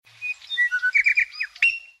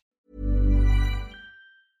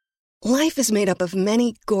Life is made up of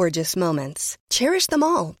many gorgeous moments. Cherish them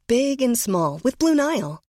all, big and small, with Blue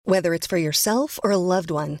Nile. Whether it's for yourself or a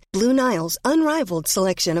loved one, Blue Nile's unrivaled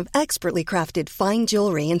selection of expertly crafted fine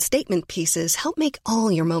jewelry and statement pieces help make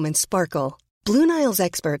all your moments sparkle. Blue Nile's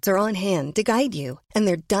experts are on hand to guide you, and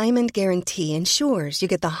their diamond guarantee ensures you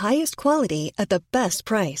get the highest quality at the best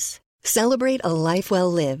price. Celebrate a life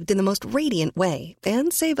well lived in the most radiant way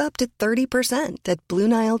and save up to 30% at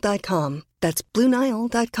BlueNile.com. That's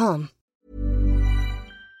BlueNile.com.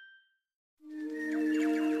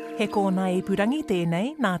 He kōna ipurangi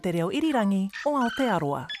tēnei nā te reo irirangi o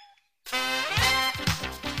Aotearoa.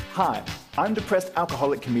 Hi, I'm depressed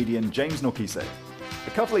alcoholic comedian James Nokise. A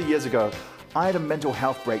couple of years ago, I had a mental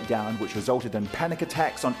health breakdown which resulted in panic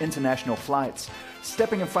attacks on international flights,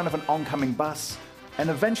 stepping in front of an oncoming bus,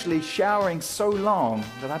 and eventually showering so long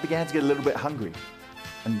that I began to get a little bit hungry.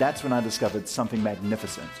 And that's when I discovered something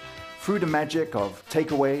magnificent. Through the magic of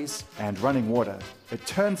takeaways and running water, it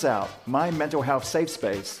turns out my mental health safe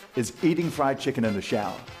space is eating fried chicken in the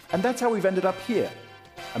shower. And that's how we've ended up here,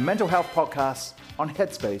 a mental health podcast on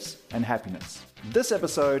headspace and happiness. This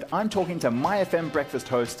episode, I'm talking to My FM breakfast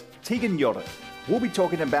host, Tegan Yoder. We'll be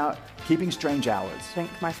talking about keeping strange hours. I think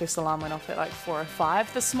my first alarm went off at like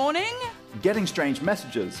 4:05 this morning. Getting strange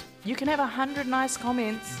messages. You can have 100 nice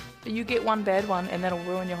comments, but you get one bad one and that'll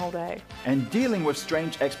ruin your whole day. And dealing with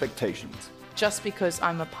strange expectations. Just because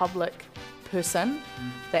I'm a public person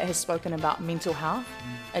that has spoken about mental health,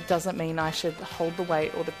 it doesn't mean I should hold the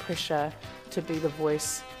weight or the pressure to be the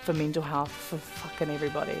voice for mental health for fucking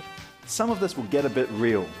everybody. Some of this will get a bit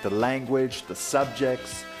real, the language, the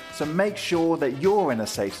subjects, so make sure that you're in a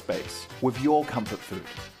safe space with your comfort food.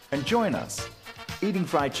 And join us, eating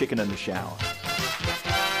fried chicken in the shower.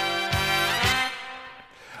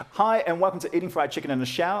 Hi, and welcome to Eating Fried Chicken in the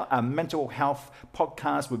Shower, a mental health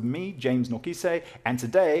podcast with me, James Nokise, and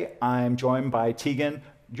today I'm joined by Tegan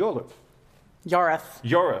Yoder.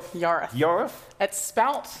 Yorith. It's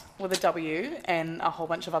spelt with a W and a whole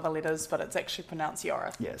bunch of other letters, but it's actually pronounced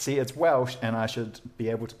Yorith. Yeah, see, it's Welsh, and I should be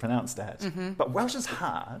able to pronounce that. Mm-hmm. But Welsh is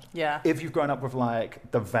hard. Yeah. If you've grown up with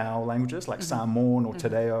like the vowel languages, like Samoan or Te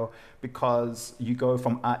Reo, because you go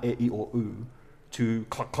from a, e, I, or u to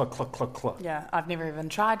cluck, cluck, cluck, cluck, cluck. Yeah, I've never even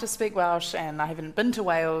tried to speak Welsh, and I haven't been to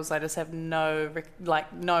Wales. I just have I'm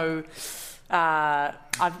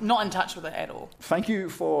not in touch with it at all. Thank you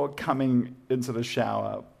for coming into the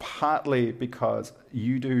shower, partly because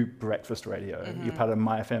you do breakfast radio. Mm-hmm. You're part of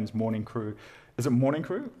My FM's morning crew. Is it morning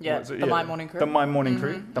crew? Yeah, the My Morning Crew. The My Morning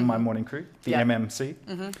Crew. The My Morning Crew. The MMC.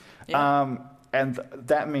 Mm-hmm. Yeah. And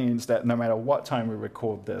that means that no matter what time we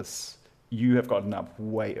record this, you have gotten up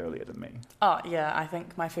way earlier than me. Oh, yeah. I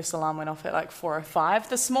think my first alarm went off at like 4:05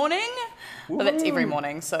 this morning. Ooh. But that's every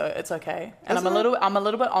morning, so it's okay. And I'm a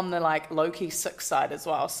little bit on the like low-key sick side as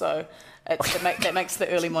well, so that makes the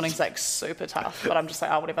early mornings like super tough. But I'm just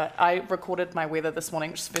like, oh, whatever. I recorded my weather this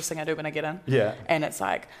morning, which is the first thing I do when I get in. Yeah. And it's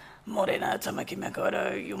like, Morena tamaki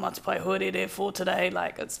makoro, you must play hoodie for today.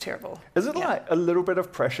 Like, it's terrible. Is it like a little bit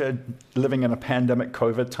of pressure living in a pandemic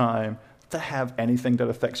COVID time to have anything that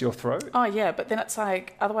affects your throat? Oh yeah, but then it's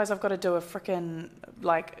like, otherwise I've got to do a freaking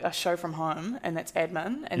like a show from home, and that's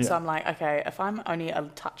admin, and so I'm like, okay, if I'm only a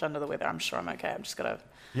touch under the weather, I'm sure I'm okay. I'm just gonna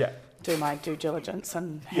do my due diligence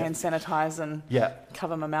and hand sanitize and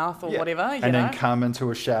cover my mouth or whatever, and then come into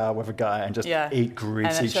a shower with a guy and just eat greasy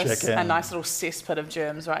and it's just chicken. A nice little cesspit of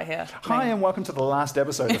germs right here. Hi, and welcome to the last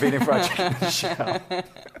episode of Eating Fried Chicken in the Shower.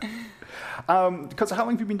 Because how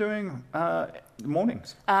long have you been doing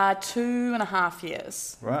mornings? 2.5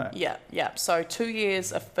 years. Right. Yeah. So 2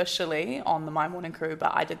 years officially on the My Morning Crew,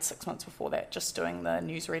 but I did 6 months before that just doing the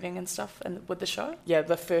news reading and stuff with the show. Yeah,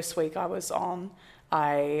 the first week I was on,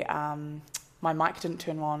 my mic didn't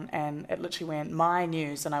turn on and it literally went, my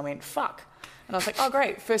news, and I went, fuck. And I was like, oh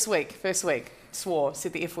great, first week.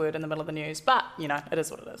 Said the F word in the middle of the news, but it is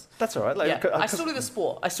what it is. That's all right. Like, I still do the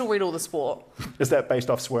sport. I still read all the sport. Is that based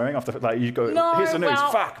off swearing? You go, no, here's the news.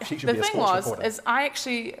 Fuck, she should be a sports reporter. The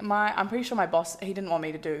thing was, I'm pretty sure my boss, he didn't want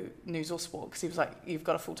me to do news or sport because he was like, you've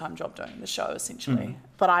got a full-time job doing the show essentially. Mm.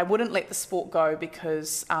 But I wouldn't let the sport go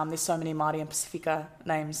because there's so many Māori and Pacifica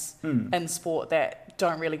names in sport that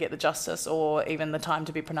don't really get the justice or even the time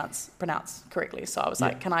to be pronounced correctly. So I was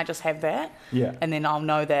like, can I just have that? Yeah. And then I'll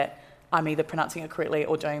know that I'm either pronouncing it correctly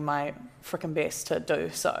or doing my frickin' best to do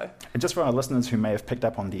so. And just for our listeners who may have picked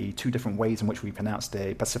up on the two different ways in which we pronounce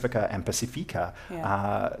the Pacifica and Pacifica,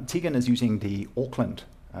 Tegan is using the Auckland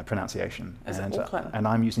pronunciation. Is it Auckland? And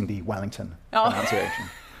I'm using the Wellington pronunciation.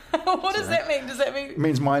 What does that mean? Does that mean... It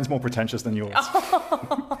means mine's more pretentious than yours.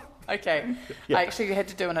 Okay. Yeah. I actually had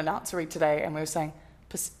to do an announcer read today and we were saying,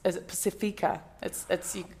 is it Pacifica?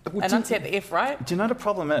 It's you enunciate the F, right? Do you know the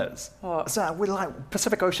problem is? What? So we're like,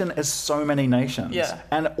 Pacific Ocean is so many nations. Yeah.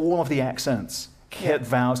 And all of the accents hit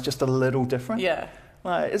vowels just a little different. Yeah.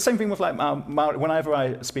 Like, it's the same thing with like whenever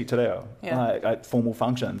I speak to Reo, like at formal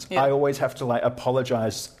functions, I always have to like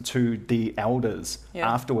apologize to the elders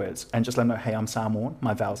afterwards and just let them know, hey, I'm Samoan,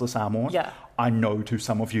 my vowels are Samoan. Yeah. I know to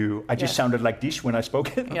some of you, I just sounded like this when I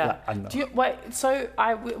spoke it. Yeah. Like, I know.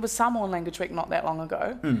 It was Samoan Language Week not that long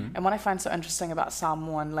ago, and what I find so interesting about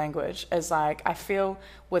Samoan language is like I feel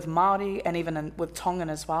with Māori and even with Tongan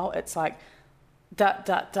as well, it's like dot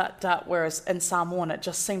dot dot dot, whereas in Samoan it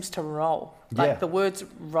just seems to roll. Like the words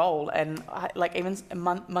roll, and like even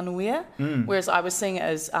manuia, whereas I was seeing it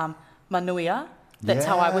as manuia. That's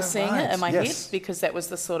how I was seeing it in my head, because that was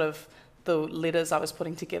the sort of the letters I was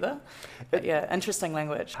putting together. But interesting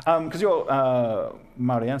language. Because you're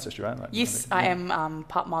Māori ancestry, right? Like, yes, I am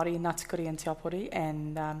part Māori, Ngāti Kuri and Te Apori,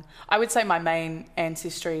 and I would say my main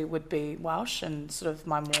ancestry would be Welsh, and sort of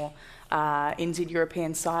my more NZ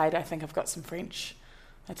European side, I think I've got some French,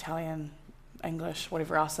 Italian, English,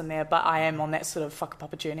 whatever else in there, but I am on that sort of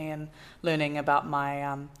whakapapa journey and learning about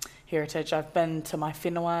my heritage. I've been to my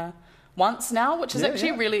whenua once now, which is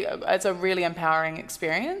actually it's a really empowering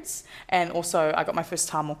experience, and also I got my first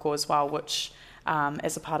tā moko as well, which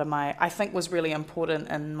as a part of my, I think was really important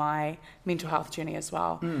in my mental health journey as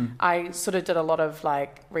well. I sort of did a lot of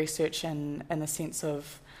like research in the sense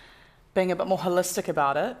of being a bit more holistic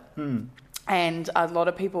about it. And a lot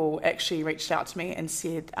of people actually reached out to me and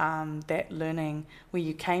said that learning where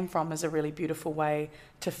you came from is a really beautiful way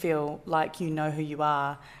to feel like you know who you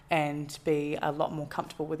are and be a lot more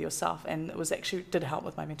comfortable with yourself. And it was actually did help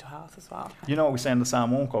with my mental health as well. You know what we say in the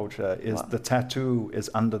Samoan culture is the tattoo is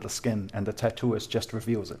under the skin and the tattooist just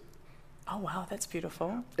reveals it. Oh, wow, that's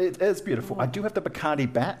beautiful. It is beautiful. I do have the Bacardi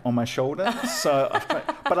bat on my shoulder,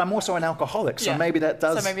 but I'm also an alcoholic, so maybe that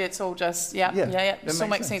does... So maybe it's all just, it still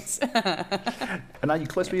makes sense. And are you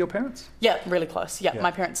close with your parents? Yeah, really close. Yeah,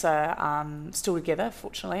 my parents are still together,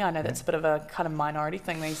 fortunately. I know that's a bit of a kind of minority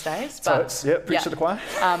thing these days. But so it's, preach to the choir.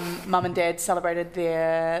 Mum and Dad celebrated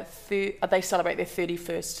they celebrate their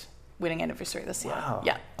 31st wedding anniversary this year. Wow.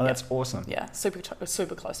 Yeah. Oh, that's awesome. Yeah, super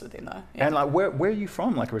close with them though. Yeah. And like, where are you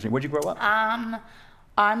from? Like originally, where'd you grow up?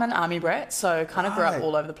 I'm an army brat, so kind of grew up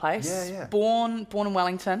all over the place. Yeah. Born in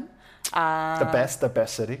Wellington. The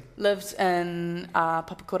best city. Lived in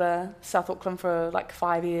Papakura, South Auckland for like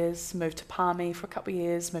 5 years. Moved to Palmy for a couple of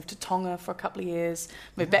years. Moved to Tonga for a couple of years.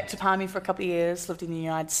 Moved back to Palmy for a couple of years. Lived in the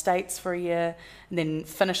United States for a year, and then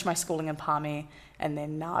finished my schooling in Palmy. And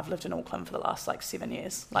then now I've lived in Auckland for the last like 7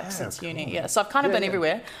 years, since uni. Yeah, so I've kind of been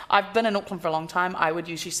everywhere. I've been in Auckland for a long time. I would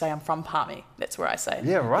usually say I'm from Palmy. That's where I say.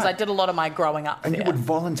 Yeah, right. Because I did a lot of my growing up And there. you would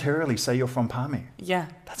voluntarily say you're from Palmy. Yeah.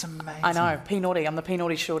 That's amazing. I know. P-naughty. I'm the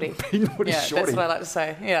P-naughty shorty. P-naughty shorty. That's what I like to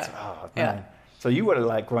say. Yeah. Oh, man. So you would have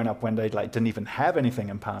like grown up when they like didn't even have anything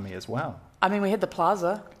in Palmy as well. I mean, we had the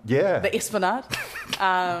plaza. Yeah. The Esplanade.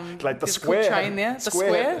 Like the square. Train there. The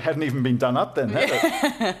square hadn't even been done up then, had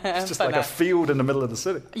it? It's just like a field in the middle of the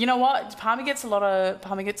city. You know what? Palmy gets a lot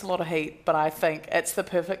of heat, but I think it's the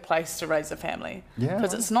perfect place to raise a family. Yeah.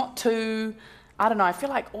 Because it's not too... I don't know, I feel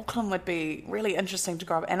like Auckland would be really interesting to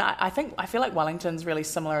grow up. And I feel like Wellington's really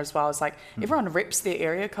similar as well. It's like everyone reps their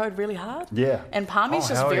area code really hard. Yeah. And Palmy's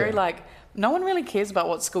just very like... No one really cares about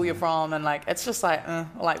what school you're from, and like it's just like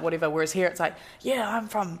whatever. Whereas here it's like, I'm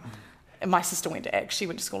from. And my sister went to AGS. She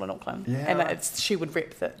went to school in Auckland, and she would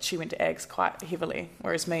rep that she went to AGS quite heavily.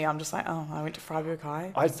 Whereas me, I'm just like, I went to Freiburg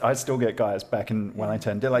High. I still get guys back in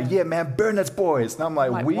Wellington. They're like, man, Burnet's boys, and I'm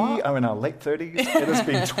like we what? are in our late 30s. It has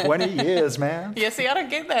been 20 years, man. Yeah, see, I don't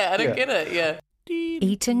get that. I don't get it. Yeah.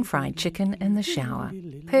 Eating fried chicken in the shower.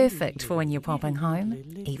 Perfect for when you're popping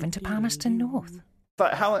home, even to Palmerston North.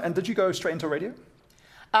 But and did you go straight into radio?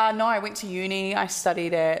 No, I went to uni. I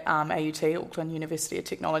studied at AUT, Auckland University of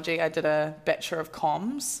Technology. I did a Bachelor of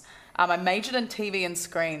Comms. I majored in TV and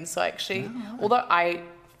screen, so actually, although I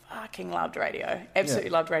fucking loved radio, absolutely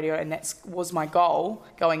loved radio, and that was my goal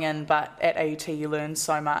going in, but at AUT you learn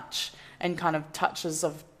so much and kind of touches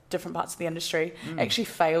of different parts of the industry. I actually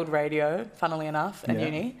failed radio, funnily enough, in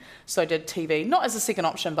uni. So I did TV, not as a second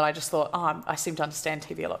option, but I just thought, I seem to understand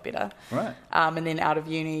TV a lot better. Right. And then out of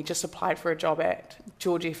uni, just applied for a job at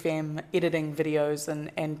George FM, editing videos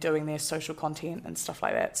and doing their social content and stuff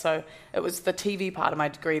like that. So it was the TV part of my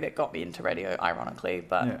degree that got me into radio, ironically.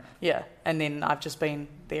 But and then I've just been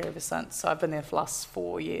there ever since. So I've been there for the last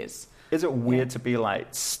 4 years. Is it weird to be like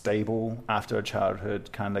stable after a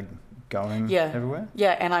childhood kind of going everywhere?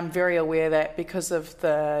 Yeah, and I'm very aware that because of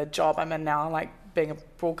the job I'm in now, like being a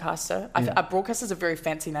broadcaster. A broadcaster is a very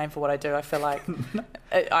fancy name for what I do. I feel like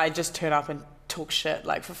I just turn up and talk shit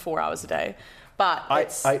like for 4 hours a day. But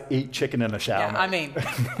I eat chicken in a shower. Yeah,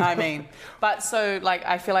 I mean. But so like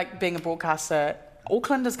I feel like being a broadcaster,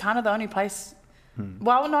 Auckland is kind of the only place.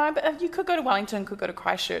 Well, no, but you could go to Wellington, could go to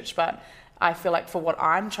Christchurch, but I feel like for what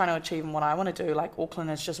I'm trying to achieve and what I want to do, like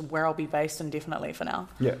Auckland is just where I'll be based indefinitely for now.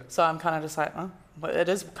 Yeah. So I'm kind of just like, but it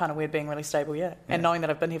is kind of weird being really stable, yeah. And knowing that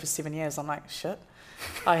I've been here for 7 years, I'm like, shit.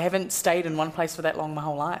 I haven't stayed in one place for that long my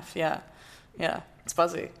whole life. Yeah. It's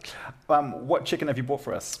fuzzy. What chicken have you bought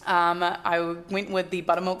for us? I went with the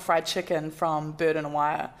buttermilk fried chicken from Bird on a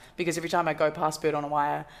Wire because every time I go past Bird on a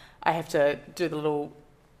Wire, I have to do the little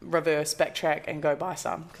reverse backtrack and go buy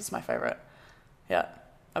some because it's my favourite. Yeah.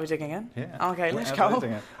 Are we digging in? Yeah. Okay, let's go.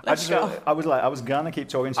 Let's go. I was gonna keep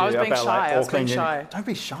talking to you about I was being shy. Don't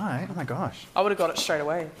be shy. Oh my gosh. I would have got it straight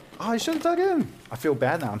away. Oh, you should have dug in. I feel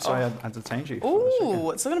bad now. I'm sorry I detained you. Ooh,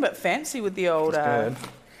 it's looking a bit fancy with the old good.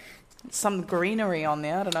 some greenery on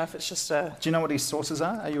there. I don't know if it's just a. Do you know what these sauces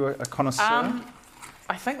are? Are you a connoisseur?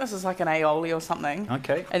 I think this is like an aioli or something.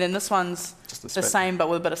 Okay. And then this one's the same but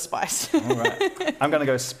with a bit of spice. All right. I'm gonna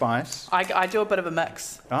go spice. I do a bit of a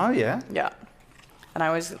mix. Oh yeah. Yeah. And I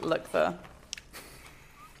always lick the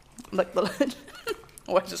lid.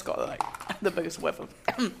 Oh, I just got like the biggest whiff of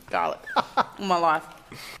garlic in my life.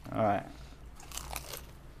 All right.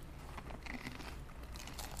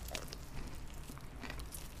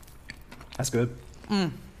 That's good.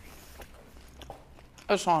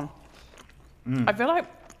 It's on. I feel like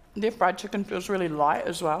their fried chicken feels really light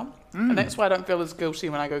as well. And that's why I don't feel as guilty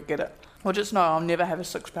when I go get it. Or just know I'll never have a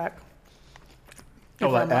six-pack. Oh,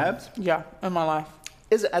 like abs? Yeah, in my life.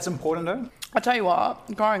 Is it as important though? I tell you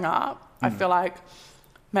what, growing up, I feel like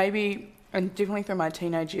maybe, and definitely through my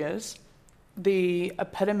teenage years, the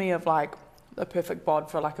epitome of like the perfect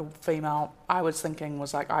bod for like a female, I was thinking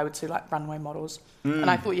was like, I would see like runway models. And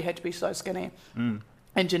I thought you had to be so skinny.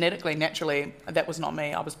 And genetically, naturally, that was not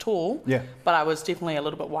me. I was tall, but I was definitely a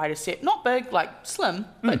little bit wider set. Not big, like slim,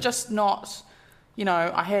 but just not,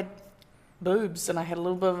 I had boobs and I had a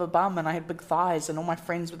little bit of a bum and I had big thighs and all my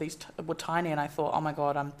friends were tiny and I thought, oh my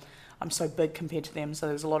God, I'm so big compared to them. So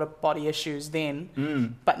there was a lot of body issues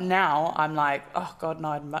then. But now I'm like, oh God, no,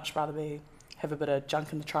 I'd much rather have a bit of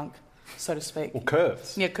junk in the trunk, so to speak. Or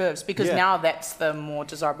curves. Yeah, curves. Because now that's the more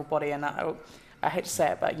desirable body and I hate to say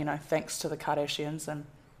it, but thanks to the Kardashians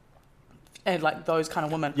and like those kind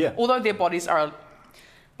of women. Yeah. Although their bodies are,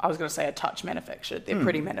 I was going to say a touch manufactured. They're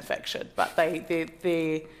pretty manufactured, but they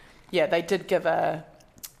did give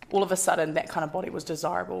all of a sudden that kind of body was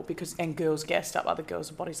desirable and girls gassed up other girls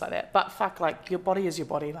with bodies like that. But fuck, like your body is your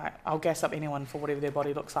body. Like I'll gas up anyone for whatever their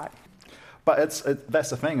body looks like. But that's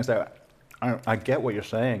the thing is that I get what you're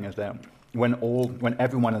saying is that when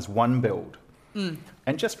everyone is one build,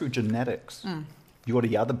 and just through genetics, you're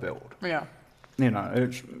the other build. Yeah. You're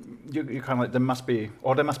kind of like there must be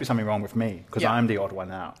something wrong with me because I'm the odd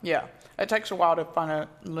one out. Yeah, it takes a while to kind of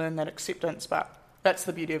learn that acceptance, but that's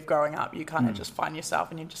the beauty of growing up. You kind of just find yourself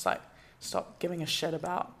and you just like stop giving a shit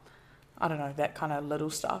about, I don't know, that kind of little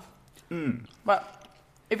stuff. But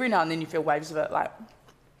every now and then you feel waves of it. Like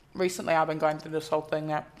recently I've been going through this whole thing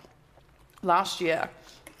that last year,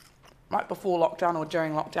 right before lockdown or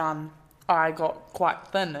during lockdown, I got quite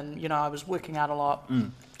thin and, I was working out a lot.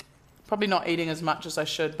 Probably not eating as much as I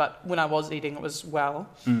should, but when I was eating, it was well.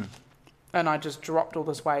 And I just dropped all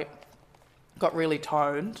this weight, got really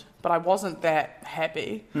toned, but I wasn't that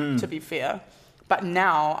happy, to be fair. But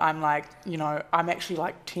now I'm like, I'm actually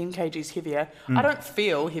like 10 kgs heavier. I don't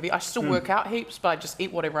feel heavy. I still work out heaps, but I just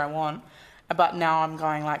eat whatever I want. But now I'm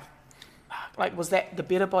going like, was that the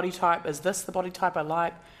better body type? Is this the body type I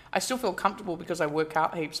like? I still feel comfortable because I work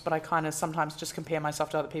out heaps, but I kind of sometimes just compare myself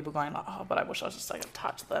to other people going like, oh, but I wish I was just like a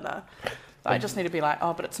touch thinner. I just need to be like,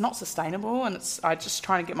 oh, but it's not sustainable, and I just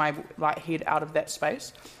trying to get my head out of that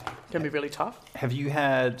space. It can be really tough. Have you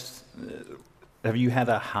had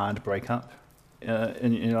a hard breakup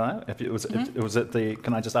in your life? If it was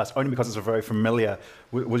can I just ask, only because it's a very familiar,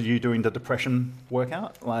 were you doing the depression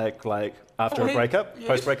workout, like after a breakup,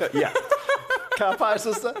 post-breakup? Yeah. Car pie,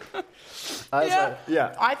 sister?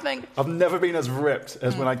 I think I've never been as ripped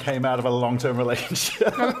as when I came out of a long-term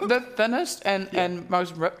relationship. The thinnest and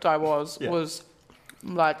most ripped I was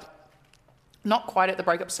like not quite at the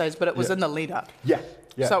breakup stage, but it was in the lead up. Yeah.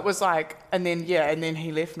 So it was like, and then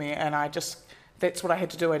he left me, and that's what I had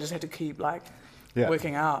to do. I just had to keep like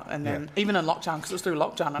working out. And then even in lockdown, because it was through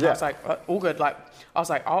lockdown, and I was like, all good. Like, I was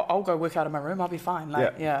like, I'll go work out in my room. I'll be fine.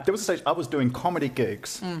 Like, There was a stage I was doing comedy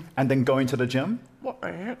gigs and then going to the gym. What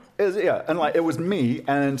the heck? And like it was me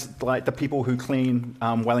and like the people who clean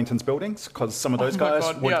Wellington's buildings, because some of those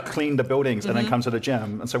guys would clean the buildings and then come to the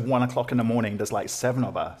gym. And so 1 o'clock in the morning, there's like 7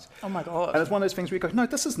 of us. Oh my God. And it's one of those things where you go, no,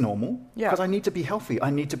 this is normal. Because I need to be healthy.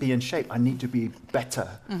 I need to be in shape. I need to be better.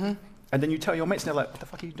 Mm-hmm. And then you tell your mates, and they're like, what the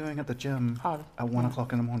fuck are you doing at the gym at 1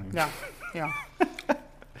 o'clock in the morning? Yeah.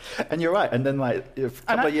 And you're right. And then like a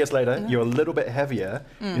couple of years later, you're a little bit heavier.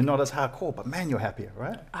 You're not as hardcore, but man, you're happier,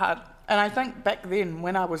 right? And I think back then,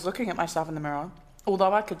 when I was looking at myself in the mirror,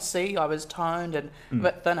 although I could see I was toned and a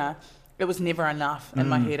bit thinner, it was never enough in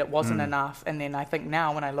my head. It wasn't enough. And then I think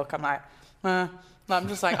now when I look, I'm like, I'm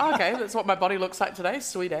just like, okay, that's what my body looks like today,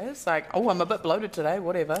 sweet as. Like, I'm a bit bloated today,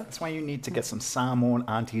 whatever. That's why you need to get some Samoan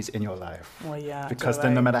aunties in your life. Well, yeah. Because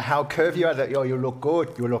then no matter how curvy you are, you look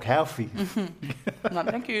good, you look healthy. No,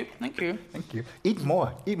 thank you. Thank you. Eat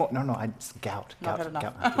more. No, it's gout. Not had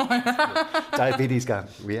enough. Diabetes gout.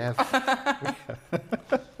 We have.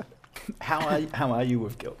 How are you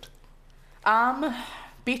with guilt?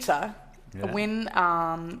 Better. Yeah. When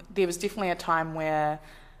there was definitely a time where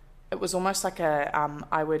it was almost like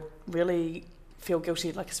I would really feel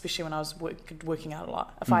guilty, like especially when I was working out a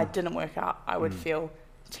lot. If I didn't work out, I would feel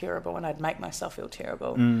terrible, and I'd make myself feel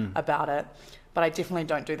terrible about it. But I definitely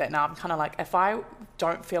don't do that now. I'm kind of like, if I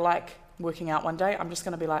don't feel like working out one day, I'm just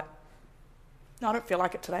going to be like, no, I don't feel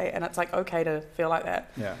like it today, and it's like okay to feel like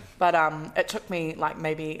that. Yeah. But it took me like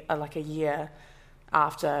maybe like a year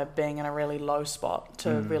after being in a really low spot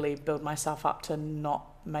to really build myself up to not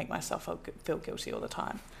make myself feel guilty all the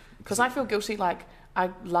time. Because I feel guilty, like,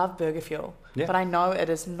 I love Burger Fuel, but I know it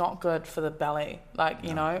is not good for the belly. Like,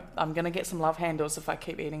 you know, I'm going to get some love handles if I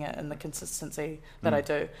keep eating it in the consistency that I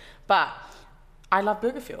do. But I love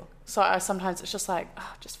Burger Fuel. So sometimes it's just like,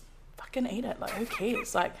 just fucking eat it. Like, who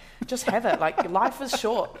cares? Like, just have it. Like, life is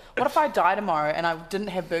short. What if I die tomorrow and I didn't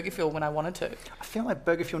have Burger Fuel when I wanted to? I feel like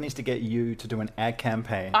Burger Fuel needs to get you to do an ad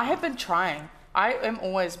campaign. I have been trying. I am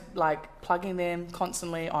always like plugging them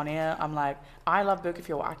constantly on air. I'm like, I love Burger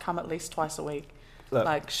Fuel. I come at least twice a week. Look,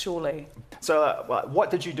 like, surely. So what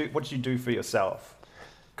did you do? What did you do for yourself?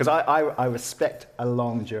 Because I respect a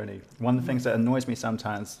long journey. One of the things that annoys me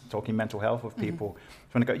sometimes talking mental health with people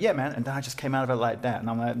is when they go, yeah, man, and then I just came out of it like that. And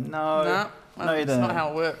I'm like, no, you didn't. That's not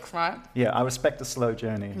how it works, right? Yeah, I respect the slow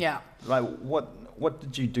journey. Yeah. Like, what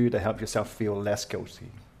did you do to help yourself feel less guilty?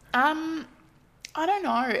 I don't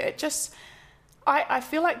know. It just... I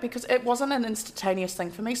feel like because it wasn't an instantaneous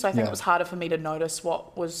thing for me, so I think it was harder for me to notice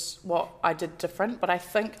what I did different. But I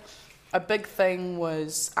think a big thing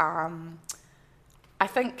was I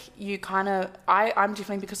think you kind of I'm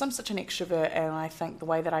definitely, because I'm such an extrovert, and I think the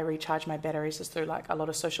way that I recharge my batteries is through like a lot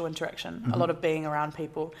of social interaction, a lot of being around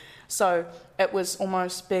people. So it was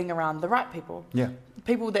almost being around the right people. Yeah.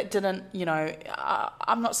 People that didn't, you know,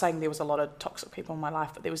 I'm not saying there was a lot of toxic people in my life,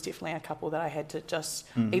 but there was definitely a couple that I had to just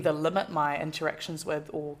either limit my interactions with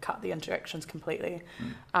or cut the interactions completely.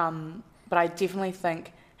 But I definitely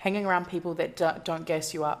think hanging around people that don't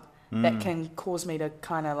gas you up, that can cause me to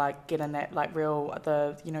kind of like get in that like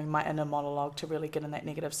my inner monologue, to really get in that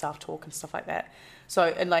negative self-talk and stuff like that. So,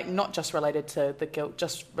 and like not just related to the guilt,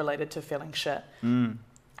 just related to feeling shit.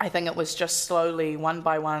 I think it was just slowly, one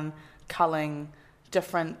by one, culling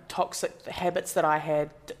different toxic habits that I had,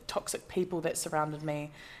 toxic people that surrounded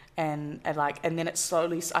me, and then it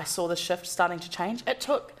slowly, I saw the shift starting to change. It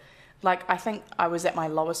took, like, I think I was at my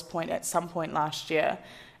lowest point at some point last year,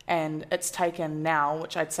 and it's taken now,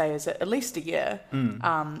 which I'd say is at least a year,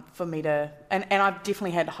 for me to, and I've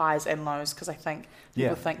definitely had highs and lows, because I think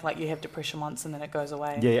people think like you have depression once and then it goes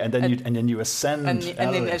away. Yeah, and then you ascend, and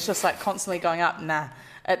then it's just like constantly going up. Nah,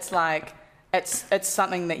 it's like it's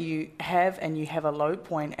something that you have, and you have a low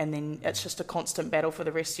point, and then it's just a constant battle for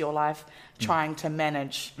the rest of your life, trying to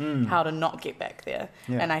manage how to not get back there.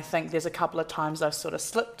 Yeah. And I think there's a couple of times I've sort of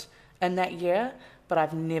slipped in that year, but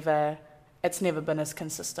it's never been as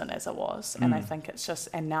consistent as it was. And I think it's just,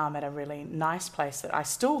 and now I'm at a really nice place that I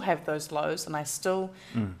still have those lows, and I still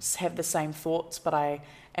have the same thoughts, but I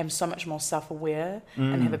am so much more self-aware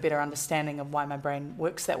and have a better understanding of why my brain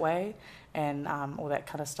works that way, and all that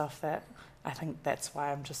kind of stuff, that I think that's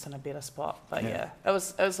why I'm just in a better spot. But it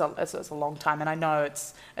was a long time, and I know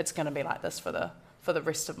it's going to be like this for the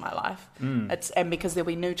rest of my life. And because there'll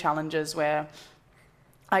be new challenges where,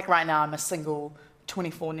 like right now, I'm a single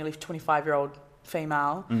 24, nearly 25-year-old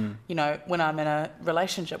female. You know, when I'm in a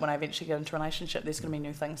relationship, when I eventually get into a relationship, there's going to be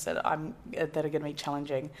new things that are going to be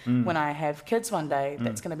challenging. When I have kids one day,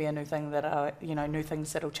 that's going to be a new thing new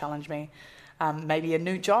things that'll challenge me. maybe a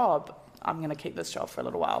new job. I'm going to keep this job for a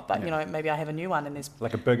little while, but maybe I have a new one, and there's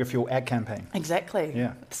like a Burger Fuel ad campaign. Exactly.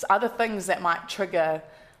 Yeah. There's other things that might trigger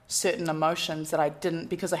certain emotions that I didn't,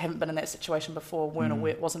 because I haven't been in that situation before,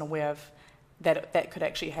 wasn't aware of that could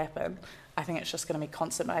actually happen. I think it's just going to be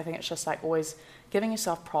constant. I think it's just like always giving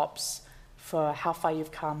yourself props for how far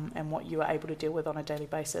you've come and what you are able to deal with on a daily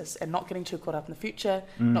basis, and not getting too caught up in the future,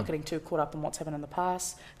 not getting too caught up in what's happened in the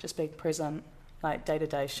past, just being present, like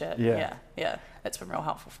day-to-day shit. Yeah. That's been real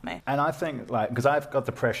helpful for me. And I think, like, because I've got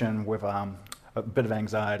depression with a bit of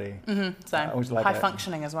anxiety. Same. Like high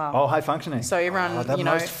functioning as well. Oh, high functioning. So everyone,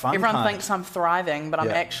 everyone thinks I'm thriving, but I'm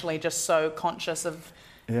Yeah. actually just so conscious of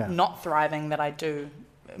not thriving that I do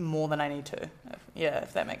more than I need to.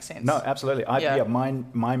 If that makes sense. No, absolutely. Mine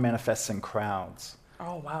manifests in crowds.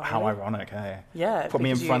 Oh, wow. How really? ironic, eh? Yeah. Put me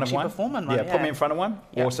in front of one. Perform in one. Yeah, put me in front of one.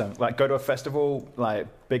 Yeah. Awesome. Like, go to a festival, like,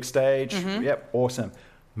 big stage. Yep, awesome.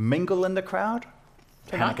 Mingle in the crowd.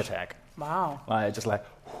 Panic attack. Wow. Like, just like,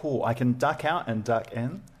 I can duck out and duck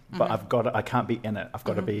in, but I can't be in it. I've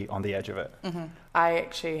got to be on the edge of it. I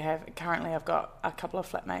actually I've got a couple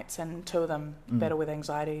of flatmates, and two of them battle with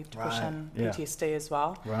anxiety, depression, PTSD as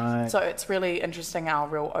well. Right. So it's really interesting, our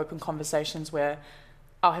real open conversations where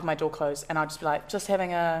I'll have my door closed and I'll just be like, just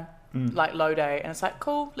having a like low day, and it's like,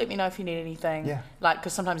 cool, let me know if you need anything. Yeah. Like,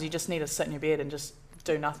 because sometimes you just need to sit in your bed and just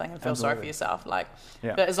do nothing and feel sorry for yourself. Like,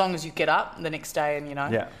 Yeah. but as long as you get up the next day and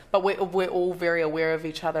Yeah. But we're all very aware of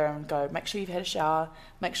each other and go, make sure you've had a shower,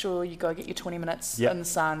 make sure you go get your 20 minutes in the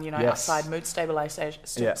sun, Yes. outside, mood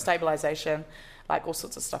stabilization, like all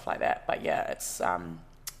sorts of stuff like that. But yeah, it's kind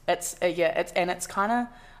of,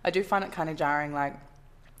 I do find it kind of jarring. Like,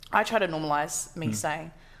 I try to normalize me saying,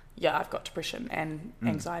 I've got depression and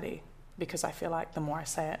anxiety, because I feel like the more I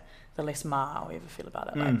say it, the less I'll ever feel about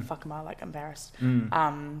it. Like, fuck am I, like, embarrassed.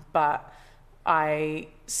 But I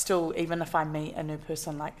still, even if I meet a new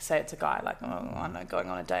person, like, say it's a guy, like, I'm not going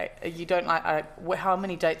on a date. You don't how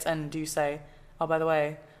many dates in do you say, oh, by the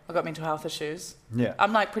way, I've got mental health issues? Yeah.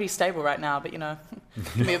 I'm, like, pretty stable right now, but,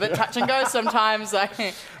 can be a bit touch and go sometimes.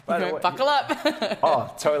 Like, buckle up.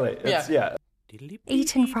 Oh, totally. It's, yeah.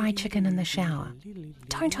 Eating fried chicken in the shower.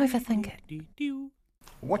 Don't overthink it.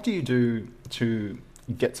 What do you do to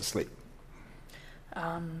get to sleep?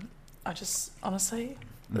 I just, honestly,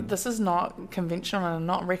 this is not conventional, and I'm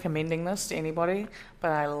not recommending this to anybody,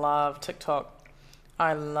 but I love TikTok.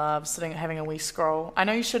 I love having a wee scroll. I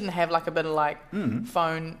know you shouldn't have, like, a bit of, like,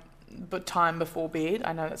 phone time before bed.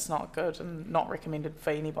 I know that's not good and not recommended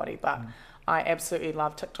for anybody, but I absolutely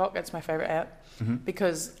love TikTok. It's my favorite app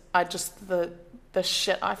because I just, the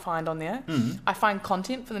shit I find on there, I find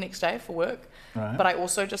content for the next day for work, but I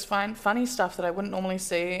also just find funny stuff that I wouldn't normally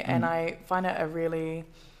see, and I find it a really,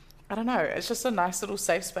 I don't know, it's just a nice little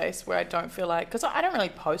safe space where I don't feel like, because I don't really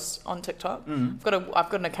post on TikTok. I've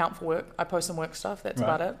got an account for work. I post some work stuff. That's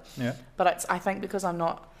about it. Yeah. But I think because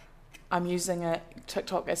I'm using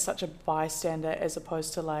TikTok as such a bystander, as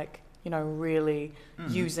opposed to, like, really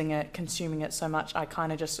using it, consuming it so much. I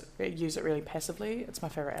kind of just use it really passively. It's my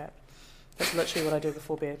favorite app. That's literally what I do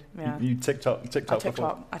before bed. Yeah. You TikTok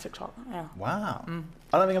before? I TikTok, yeah. Wow.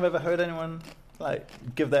 I don't think I've ever heard anyone, like,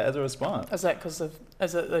 give that as a response. Is that is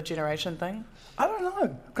it a generation thing? I don't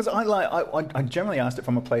know, because I generally asked it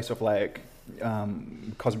from a place of, like,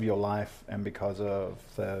 because of your life and because of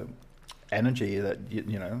the energy that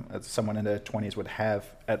as someone in their 20s would have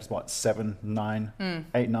at 7, 9,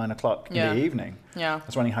 8, 9 o'clock in the evening. Yeah. I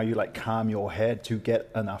was wondering how you, like, calm your head to get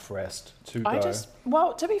enough rest to go.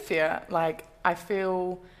 Well, to be fair, like, I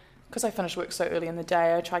feel, because I finish work so early in the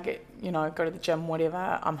day, I try to get, go to the gym,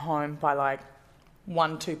 whatever. I'm home by, like,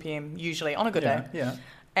 1, 2 p.m. usually on a good day. Yeah.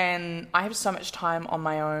 And I have so much time on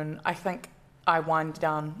my own. I think I wind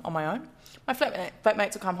down on my own. My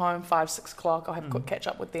flatmates will come home 5, 6 o'clock. I'll have a quick catch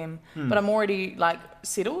up with them. But I'm already, like,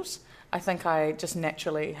 settled. I think I just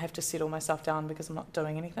naturally have to settle myself down because I'm not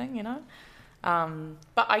doing anything,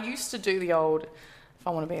 But I used to do the old, if I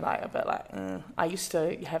want to be, like, a bit like, I used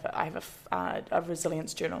to have a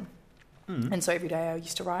resilience journal. And so every day I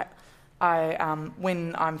used to write.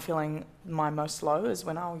 When I'm feeling my most low is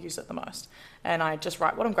when I'll use it the most. And I just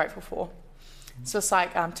write what I'm grateful for. So it's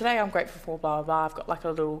like, today I'm grateful for blah, blah, blah. I've got, like, a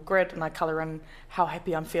little grid, and I colour in how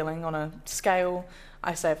happy I'm feeling on a scale.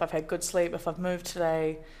 I say if I've had good sleep, if I've moved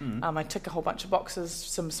today. I tick a whole bunch of boxes,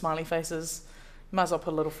 some smiley faces. Might as well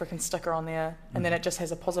put a little freaking sticker on there. And then it just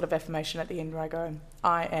has a positive affirmation at the end where I go,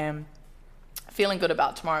 I am feeling good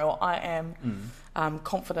about tomorrow, or I am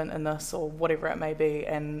confident in this or whatever it may be,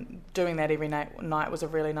 and doing that every night was a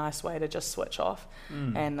really nice way to just switch off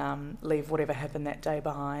and leave whatever happened that day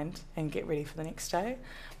behind and get ready for the next day.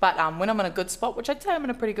 But when I'm in a good spot, which I'd say I'm in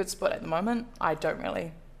a pretty good spot at the moment, I don't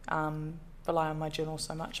really rely on my journal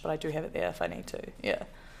so much, but I do have it there if I need to. Yeah.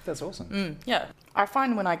 That's awesome. Yeah. I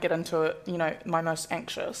find when I get into it, my most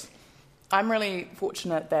anxious, I'm really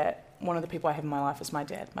fortunate that one of the people I have in my life is my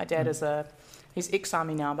dad. My dad is he's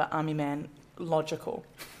ex-army now, but army man, logical.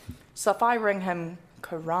 So if I ring him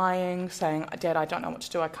crying, saying, Dad, I don't know what to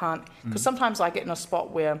do, I can't, because sometimes I get in a spot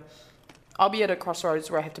where I'll be at a crossroads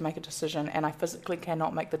where I have to make a decision and I physically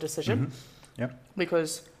cannot make the decision. Yep.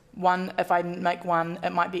 Because if I make one,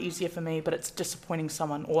 it might be easier for me, but it's disappointing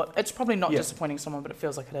someone, or it's probably not disappointing someone, but it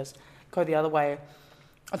feels like it is. Go the other way,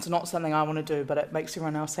 it's not something I want to do, but it makes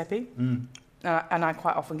everyone else happy. And I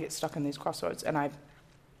quite often get stuck in these crossroads, and I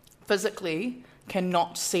physically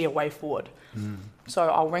cannot see a way forward. So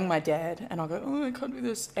I'll ring my dad and I'll go, oh, I can't do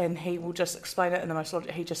this, and he will just explain it in the most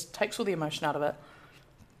he just takes all the emotion out of it,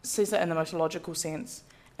 says it in the most logical sense,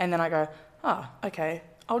 and then I go, okay,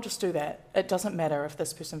 I'll just do that. It doesn't matter if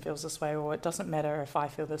this person feels this way, or it doesn't matter if I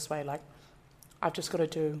feel this way. Like, I've just got to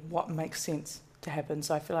do what makes sense to happen.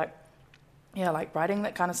 So I feel like, like writing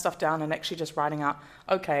that kind of stuff down and actually just writing out,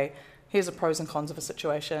 okay, here's the pros and cons of a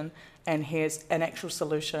situation, and here's an actual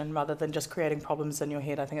solution, rather than just creating problems in your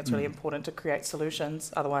head. I think it's really important to create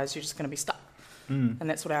solutions, otherwise you're just going to be stuck. And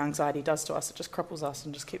that's what our anxiety does to us. It just cripples us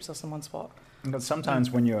and just keeps us in one spot. But sometimes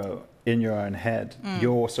when you're in your own head,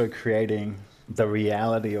 you're also creating the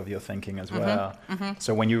reality of your thinking as well.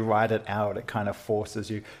 So when you write it out, it kind of forces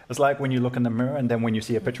you. It's like when you look in the mirror and then when you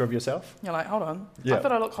see a picture of yourself. You're like, hold on, I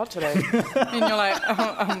thought I looked hot today. And you're like,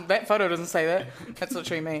 that photo doesn't say that. That's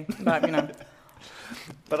literally me. But,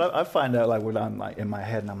 But I find out, like, when I'm like in my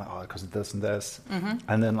head and I'm like, oh, because of this and this.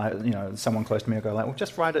 And then, like, someone close to me will go like, well,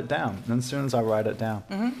 just write it down. And as soon as I write it down,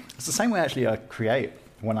 it's the same way actually I create.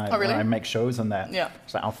 When I make shows and that,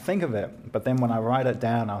 so I'll think of it, but then when I write it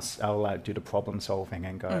down, I'll like do the problem solving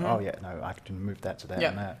and go, oh yeah, no, I can move that to that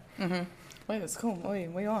and that. Wait, that's cool.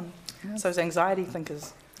 We on. So it's anxiety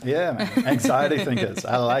thinkers. Yeah, man. Anxiety thinkers.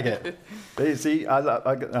 I like it. You see, we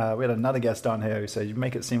had another guest on here who said you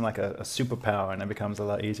make it seem like a superpower and it becomes a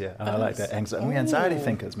lot easier. And I like that. Anxiety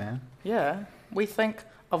thinkers, man. Yeah, we think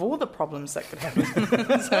of all the problems that could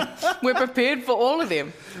happen. So we're prepared for all of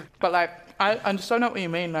them. But like, I so know what you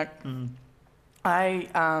mean. Like, I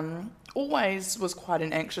always was quite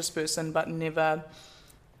an anxious person, but never,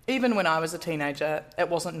 even when I was a teenager, it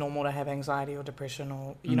wasn't normal to have anxiety or depression,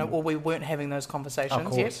 or or we weren't having those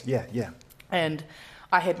conversations yet. Yeah. And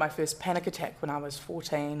I had my first panic attack when I was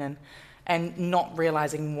 14, and not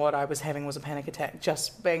realizing what I was having was a panic attack.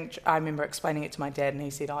 I remember explaining it to my dad, and he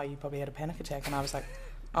said, "Oh, you probably had a panic attack," and I was like,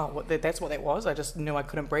 oh, that's what that was. I just knew I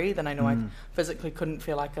couldn't breathe, and I knew I physically couldn't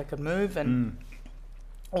feel like I could move, and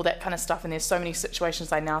all that kind of stuff. And there's so many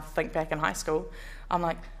situations I now think back in high school, I'm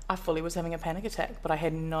like, I fully was having a panic attack, but I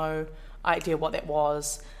had no idea what that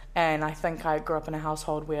was. And I think I grew up in a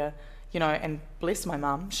household where, and bless my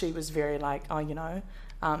mum, she was very like,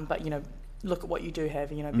 but look at what you do have,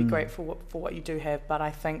 be grateful for what you do have. But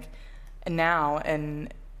I think now in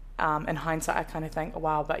hindsight, I kind of think,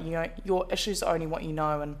 wow, but your issues are only what you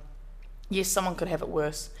know, and yes, someone could have it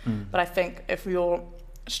worse. But I think if you're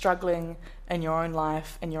struggling in your own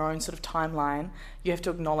life, in your own sort of timeline, you have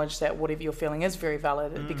to acknowledge that whatever you're feeling is very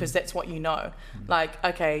valid, because that's what you know. Like,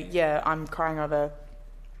 okay, yeah, I'm crying over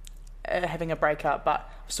having a breakup, but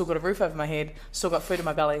I've still got a roof over my head, still got food in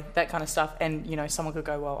my belly, that kind of stuff. And someone could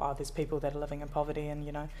go, well, there's people that are living in poverty, and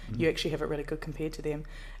you actually have it really good compared to them.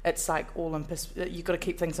 It's like you've got to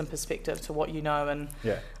keep things in perspective to what you know, and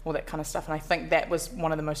all that kind of stuff. And I think that was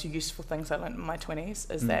one of the most useful things I learned in my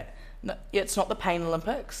 20s, is that it's not the pain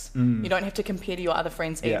Olympics. You don't have to compare to your other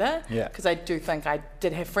friends either, because I do think I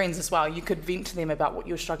did have friends as well. You could vent to them about what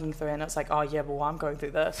you're struggling through, and it's like, oh yeah, well, I'm going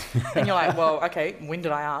through this, and you're like, well, okay, when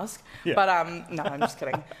did I ask? But no, I'm just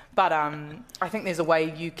kidding. But I think there's a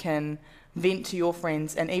way you can vent to your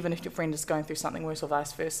friends, and even if your friend is going through something worse or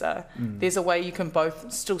vice versa, there's a way you can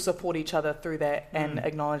both still support each other through that, and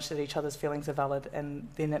acknowledge that each other's feelings are valid, and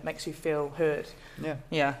then it makes you feel heard.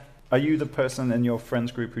 Yeah. Are you the person in your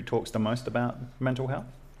friends group who talks the most about mental health?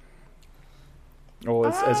 Or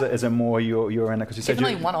is it more you're in it? Because you said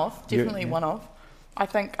definitely one off. I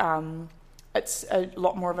think it's a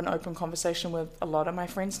lot more of an open conversation with a lot of my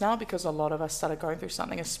friends now, because a lot of us started going through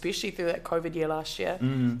something, especially through that COVID year last year.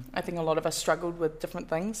 I think a lot of us struggled with different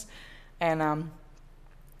things, and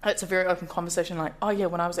it's a very open conversation. Like, oh yeah,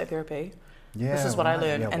 when I was at therapy, This is what I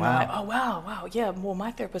learned. Yeah, and they're like, oh, wow, yeah, well,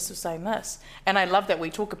 my therapist was saying this. And I love that we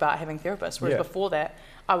talk about having therapists, whereas before that,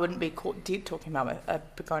 I wouldn't be caught dead talking about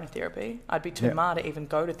going to therapy. I'd be too ma to even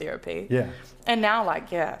go to therapy. Yeah. And now,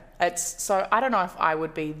 it's, so I don't know if I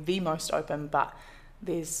would be the most open, but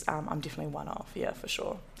there's, I'm definitely one of, for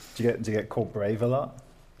sure. Do you get called brave a lot?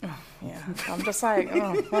 Oh, yeah. I'm just like,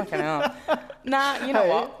 oh, fucking hell. Nah, you know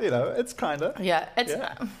what? You know, it's kind of. Yeah, it's...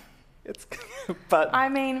 It's, but I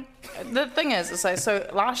mean, the thing is, so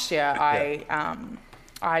last year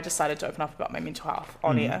I decided to open up about my mental health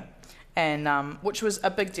on air, and which was a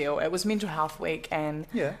big deal. It was Mental Health Week, and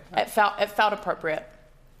it felt appropriate.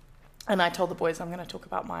 And I told the boys I'm going to talk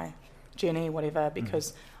about my journey, whatever,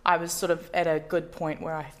 because I was sort of at a good point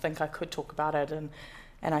where I think I could talk about it, and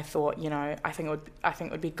I thought, you know, I think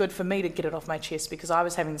it would be good for me to get it off my chest, because I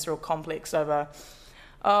was having this real complex over.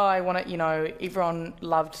 Oh, I want to, you know, everyone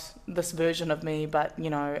loved this version of me, but,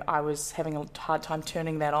 you know, I was having a hard time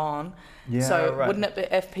turning that on. Yeah, so wouldn't it be,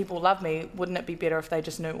 if people love me, wouldn't it be better if they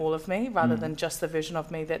just knew all of me rather than just the version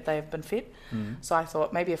of me that they've been fed? So I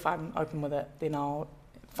thought maybe if I'm open with it, then I'll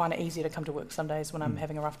find it easier to come to work some days when I'm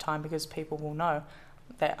having a rough time, because people will know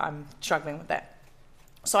that I'm struggling with that.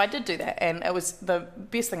 So I did do that, and it was the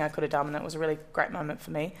best thing I could have done, and it was a really great moment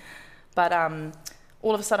for me. But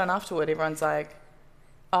all of a sudden afterward, everyone's like,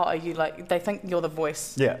 oh, are you like, they think you're the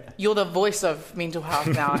voice. Yeah. You're the voice of mental health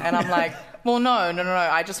now. And I'm like, well, no.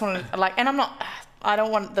 I just want to, like, and I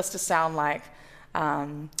don't want this to sound like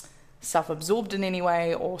self-absorbed in any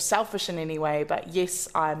way or selfish in any way. But yes,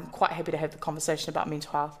 I'm quite happy to have the conversation about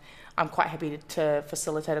mental health. I'm quite happy to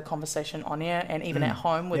facilitate a conversation on air and even at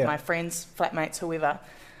home with my friends, flatmates, whoever.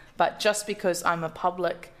 But just because I'm a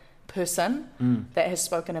public person that has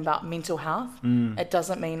spoken about mental health, it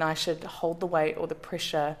doesn't mean I should hold the weight or the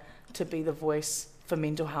pressure to be the voice for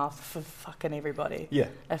mental health for fucking everybody. Yeah.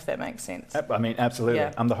 If that makes sense. I mean, absolutely.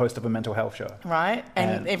 Yeah. I'm the host of a mental health show. Right.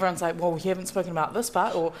 And everyone's like, well, you haven't spoken about this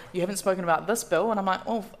part, or you haven't spoken about this bill. And I'm like,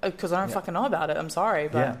 oh, because I don't fucking know about it. I'm sorry.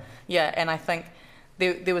 But and I think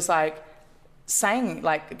there was like, saying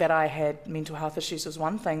like that I had mental health issues was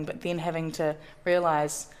one thing, but then having to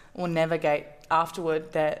realise or navigate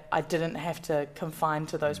afterward that I didn't have to confine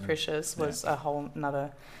to those pressures was a whole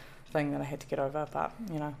another thing that I had to get over. But,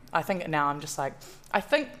 you know, I think now I'm just like, I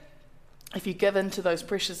think if you give in to those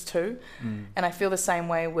pressures too, and I feel the same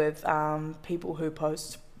way with people who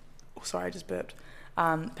post, sorry, I just burped,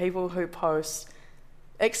 people who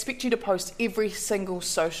expect you to post every single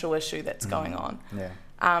social issue that's going on.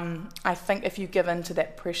 I think if you give in to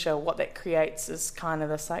that pressure, what that creates is kind of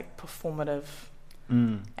this like performative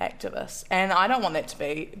activist. And I don't want that to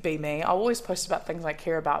be me. I'll always post about things I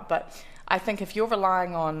care about, but I think if you're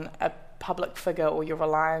relying on a public figure or you're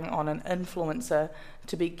relying on an influencer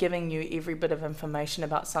to be giving you every bit of information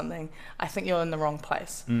about something, I think you're in the wrong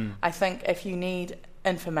place. I think if you need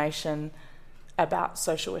information about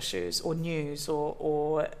social issues or news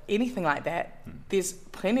or anything like that, there's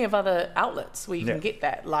plenty of other outlets where you can get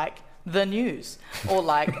that, like the news or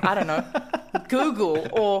like, I don't know, Google,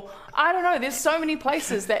 or I don't know, there's so many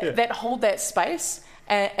places that hold that space,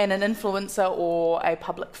 and an influencer or a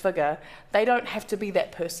public figure, they don't have to be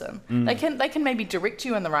that person. They can maybe direct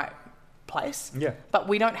you in the right place, but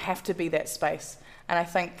we don't have to be that space. And I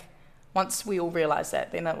think once we all realise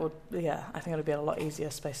that, then it would, I think it'll be a lot easier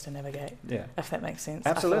space to navigate. Yeah, if that makes sense.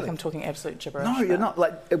 Absolutely. I feel like I'm talking absolute gibberish. No, you're not.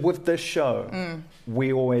 Like with this show,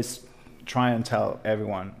 we always try and tell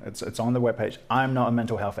everyone, it's on the webpage, I'm not a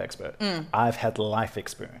mental health expert. I've had life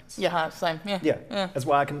experience. Yeah, same. Yeah. That's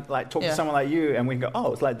why I can like talk to someone like you, and we can go,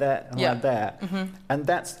 oh, it's like that and like that.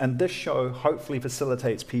 And this show hopefully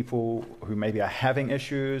facilitates people who maybe are having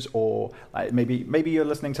issues, or like maybe you're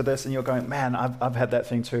listening to this and you're going, man, I've had that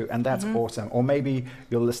thing too, and that's awesome. Or maybe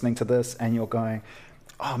you're listening to this and you're going,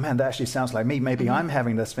 oh man, that actually sounds like me. Maybe I'm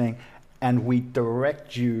having this thing, and we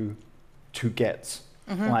direct you to get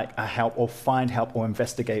like a help or find help or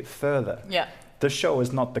investigate further. Yeah. The show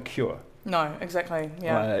is not the cure. No, exactly.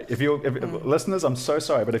 Yeah. If listeners, I'm so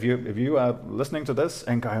sorry, but if you are listening to this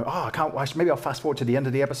and going, oh, I can't watch, maybe I'll fast forward to the end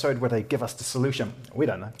of the episode where they give us the solution. We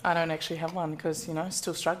don't know. I don't actually have one because,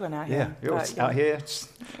 still struggling out here. Yeah, you're out here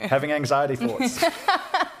just having anxiety thoughts.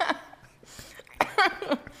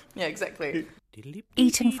 Yeah, exactly.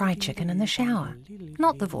 Eating fried chicken in the shower.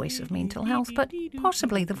 Not the voice of mental health, but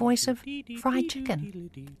possibly the voice of fried chicken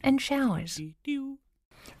in showers.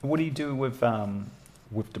 What do you do with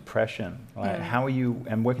depression? Like, how are you,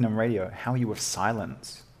 and working in radio, how are you with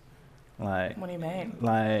silence? Like, what do you mean?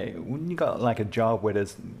 Like, when you got like a job where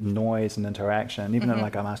there's noise and interaction, even though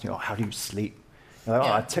like I'm asking you, how do you sleep? You're like,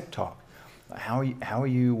 I TikTok. Like, how are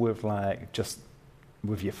you with like just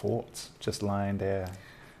with your thoughts, just lying there?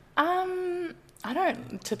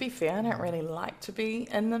 To be fair, I don't really like to be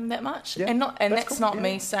in them that much. Yeah, And that's that's cool, not yeah.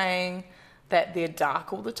 me saying that they're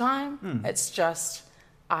dark all the time. It's just,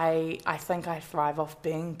 I think I thrive off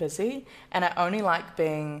being busy, and I only like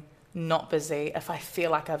being not busy if I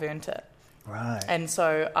feel like I've earned it. Right. And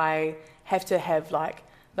so I have to have like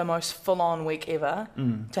the most full-on week ever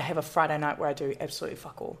to have a Friday night where I do absolutely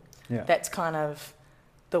fuck all. Yeah. That's kind of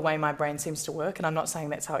the way my brain seems to work, and I'm not saying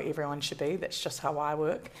that's how everyone should be. That's just how I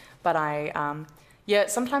work. But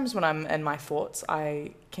sometimes when I'm in my thoughts,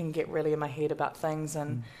 I can get really in my head about things,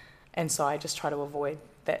 and so I just try to avoid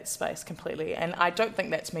that space completely. And I don't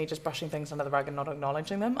think that's me just brushing things under the rug and not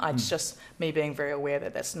acknowledging them. It's just me being very aware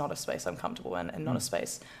that that's not a space I'm comfortable in, and not a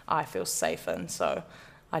space I feel safe in. So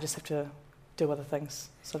I just have to do other things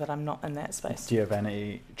so that I'm not in that space. Do you have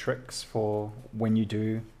any tricks for when you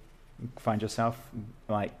do find yourself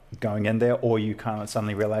like going in there, or you kind of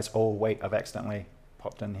suddenly realize, oh wait, I've accidentally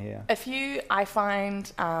popped in here? I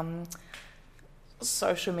find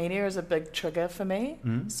social media is a big trigger for me.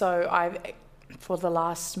 So for the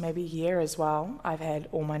last maybe year as well, I've had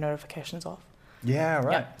all my notifications off. Yeah,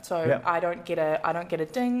 right. Yeah. So Yeah. I don't get a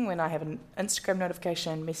ding when I have an Instagram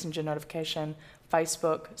notification, Messenger notification,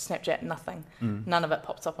 Facebook, Snapchat, nothing. None of it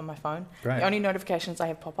pops up on my phone. Great. The only notifications I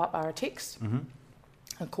have pop up are a text,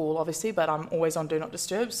 a call obviously, but I'm always on Do Not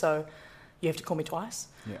Disturb, so you have to call me twice.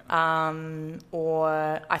 Yeah.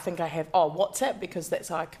 Or I think I have WhatsApp, because that's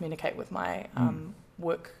how I communicate with my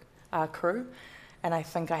work crew. And I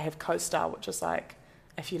think I have CoStar, which is like,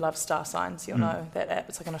 if you love star signs, you'll know that app.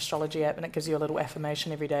 It's like an astrology app, and it gives you a little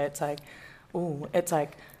affirmation every day. It's like,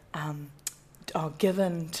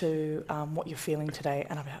 given to what you're feeling today.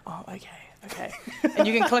 And I'm like, okay. And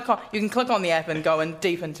you can click on the app and go in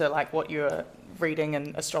deep into like what your reading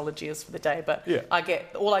and astrology is for the day. But Yeah.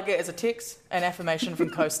 all I get is a text, an affirmation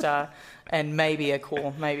from CoStar, and maybe a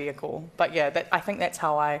call. But yeah, I think that's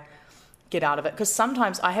how I get out of it. Because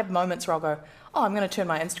sometimes I have moments where I'll go, I'm going to turn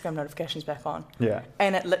my Instagram notifications back on. Yeah.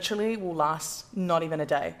 And it literally will last not even a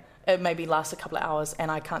day. It maybe lasts a couple of hours, and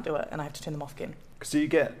I can't do it, and I have to turn them off again. So you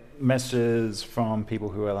get messages from people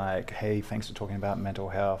who are like, hey, thanks for talking about mental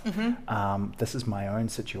health. This is my own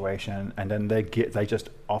situation. And then they just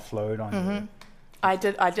offload on you. I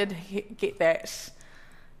did get that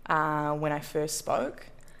when I first spoke.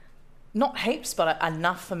 Not heaps, but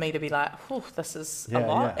enough for me to be like, this is a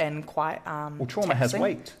lot and quite Well, trauma taxing. has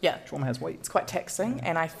weight. Yeah. Trauma has weight. It's quite taxing,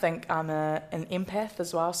 and I think I'm an empath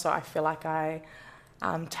as well, so I feel like I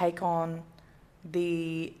take on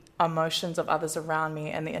the emotions of others around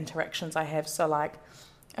me and the interactions I have. So like,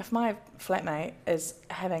 if my flatmate is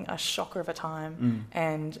having a shocker of a time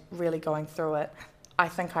and really going through it, I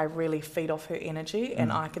think I really feed off her energy,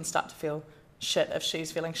 and I can start to feel shit if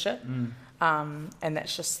she's feeling shit. And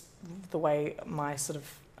that's just the way my sort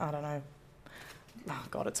of, I don't know, oh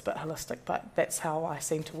God, it's a bit holistic, but that's how I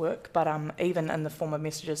seem to work. But even in the form of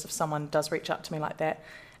messages, if someone does reach out to me like that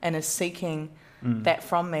and is seeking that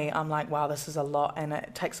from me, I'm like, wow, this is a lot, and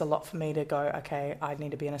it takes a lot for me to go, okay, I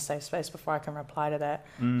need to be in a safe space before I can reply to that,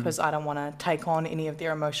 because I don't want to take on any of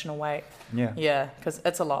their emotional weight. Yeah, because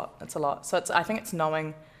it's a lot. So I think it's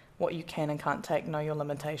knowing what you can and can't take, know your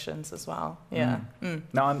limitations as well.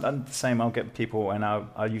 No, I'm the same. I'll get people, and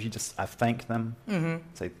I usually I thank them,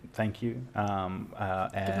 say thank you, and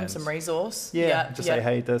give them some resource. Say,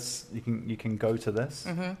 hey, this you can go to this.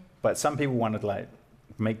 But some people want to like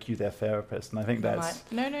make you their therapist, and I think that's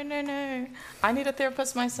like, no. I need a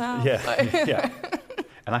therapist myself. Yeah.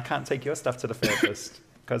 And I can't take your stuff to the therapist.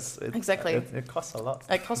 Because it costs a lot.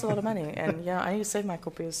 It costs a lot of money, and I need to save my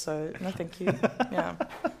copies, so no thank you.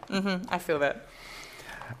 I feel that.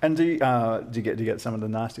 And do you get some of the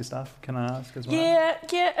nasty stuff, can I ask as well? Yeah,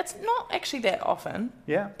 it's not actually that often.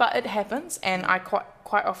 Yeah. But it happens, and I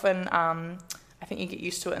quite often, I think you get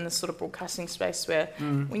used to it in this sort of broadcasting space where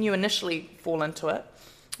when you initially fall into it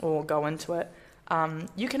or go into it,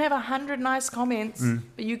 you can have 100 nice comments,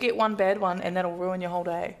 but you get one bad one, and that'll ruin your whole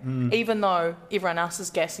day. Even though everyone else is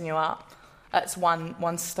gassing you up, it's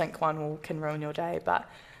one stink one can ruin your day. But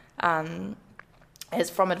as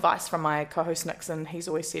from advice from my co-host Nixon, he's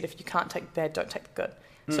always said, if you can't take the bad, don't take the good.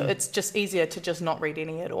 So it's just easier to just not read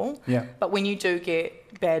any at all. Yeah. But when you do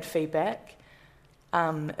get bad feedback,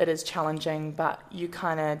 it is challenging, but you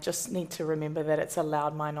kind of just need to remember that it's a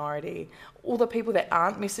loud minority. All the people that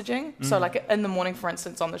aren't messaging, so like in the morning, for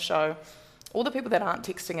instance, on the show, all the people that aren't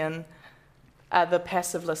texting in are the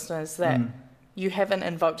passive listeners that you haven't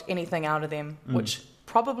invoked anything out of them, which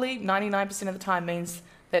probably 99% of the time means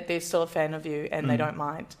that they're still a fan of you and they don't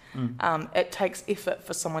mind. It takes effort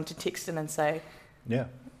for someone to text in and say,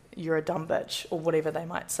 you're a dumb bitch or whatever they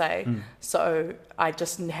might say. So I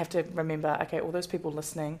just have to remember, okay, all those people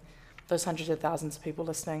listening, those hundreds of thousands of people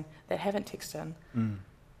listening that haven't texted in,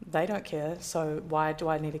 they don't care. So why do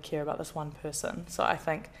I need to care about this one person? So I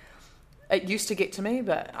think it used to get to me,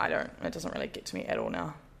 but it doesn't really get to me at all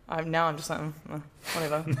now. I'm just like,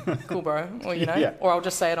 whatever, cool, bro. Or, or I'll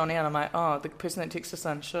just say it on air and I'm like, oh, the person that texted us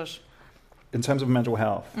in, shush. In terms of mental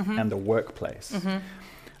health and the workplace,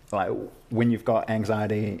 like when you've got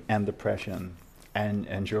anxiety and depression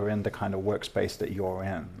and you're in the kind of workspace that you're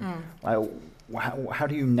in, like how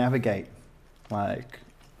do you navigate like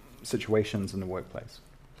situations in the workplace?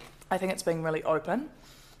 I think it's being really open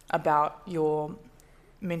about your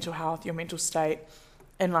mental health, your mental state,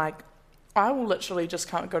 and like I will literally just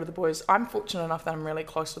can't go to the boys. I'm fortunate enough that I'm really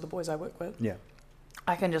close to the boys I work with. Yeah,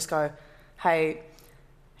 I can just go, hey,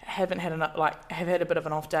 have had a bit of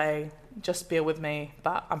an off day, just bear with me,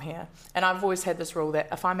 but I'm here. And I've always had this rule that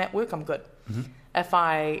if I'm at work, I'm good. If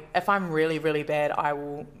I'm really, really bad, I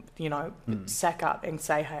will, sack up and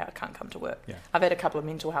say, hey, I can't come to work. I've had a couple of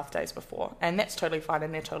mental health days before, and that's totally fine,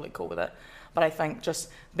 and they're totally cool with it. But I think just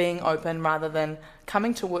being open rather than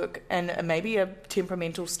coming to work in maybe a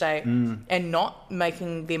temperamental state and not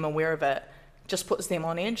making them aware of it just puts them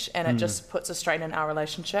on edge, and it just puts a strain in our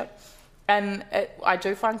relationship. And I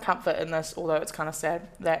do find comfort in this, although it's kind of sad,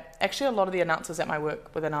 that actually a lot of the announcers at my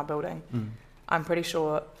work within our building, I'm pretty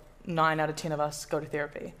sure 9 out of 10 of us go to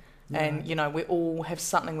therapy. Yeah. And, we all have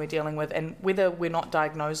something we're dealing with. And whether we're not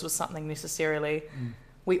diagnosed with something necessarily,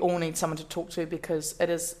 we all need someone to talk to, because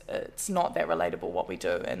it's not that relatable what we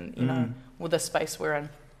do and, with the space we're in.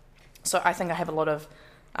 So I think I have a lot of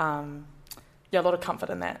comfort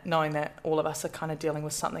in that, knowing that all of us are kind of dealing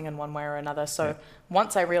with something in one way or another. So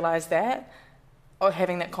once I realised that, or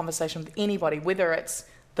having that conversation with anybody, whether it's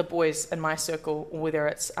the boys in my circle, or whether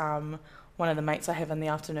it's one of the mates I have in the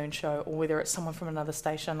afternoon show, or whether it's someone from another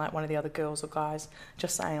station, like one of the other girls or guys,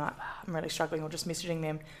 just saying like, I'm really struggling, or just messaging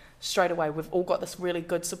them, straight away we've all got this really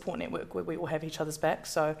good support network where we all have each other's back.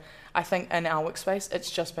 So I think in our workspace, it's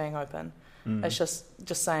just being open. It's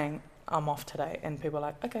just saying, I'm off today, and people are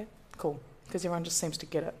like, okay, cool. Because everyone just seems to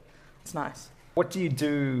get it. It's nice. What do you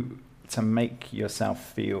do to make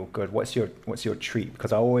yourself feel good? What's your treat?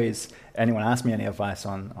 Because anyone asks me any advice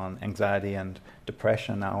on anxiety and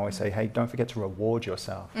depression, I always say, hey, don't forget to reward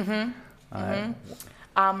yourself.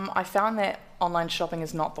 I found that online shopping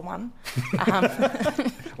is not the one.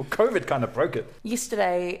 Well, COVID kind of broke it.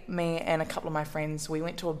 Yesterday, me and a couple of my friends, we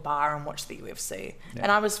went to a bar and watched the UFC. Yeah.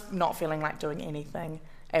 And I was not feeling like doing anything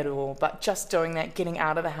at all, but just doing that, getting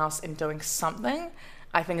out of the house and doing something,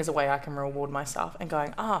 I think is a way I can reward myself, and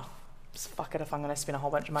going, fuck it, if I'm going to spend a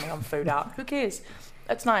whole bunch of money on food out, who cares?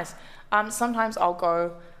 It's nice. Sometimes I'll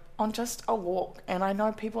go on just a walk, and I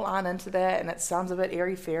know people aren't into that, and it sounds a bit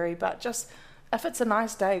airy-fairy, but just, if it's a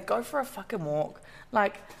nice day, go for a fucking walk.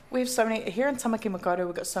 Like, we have so many, here in Tamaki Makaurau,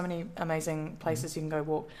 we've got so many amazing places you can go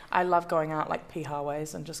walk. I love going out, like, Piha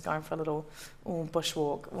ways, and just going for a little,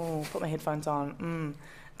 bushwalk, put my headphones on,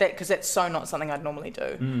 because that's so not something I'd normally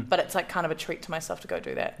do. But it's like kind of a treat to myself to go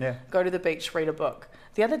do that. Yeah. Go to the beach, read a book.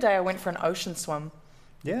 The other day I went for an ocean swim.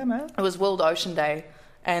 Yeah, man. It was World Ocean Day,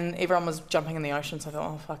 and everyone was jumping in the ocean, so I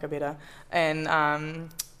thought, oh, fuck, I better. And,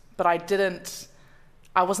 but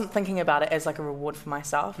I wasn't thinking about it as like a reward for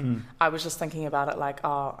myself. I was just thinking about it like,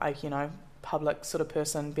 public sort of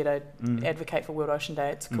person, better advocate for World Ocean Day.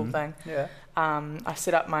 It's a cool thing. Yeah. I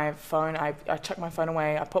set up my phone, I chucked my phone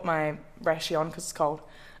away, I put my rashie on because it's cold,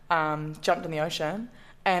 jumped in the ocean,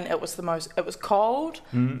 and it was cold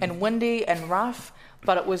and windy and rough,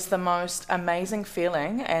 but it was the most amazing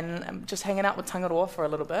feeling, and just hanging out with Tangaroa for a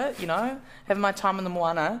little bit, having my time in the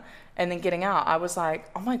moana, and then getting out. I was like,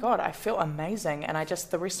 oh my God, I feel amazing. And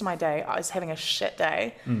the rest of my day, I was having a shit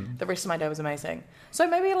day. The rest of my day was amazing. So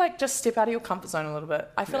maybe like just step out of your comfort zone a little bit.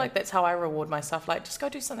 I feel like that's how I reward myself. Like, just go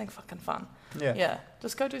do something fucking fun. Yeah.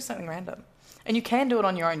 Just go do something random. And you can do it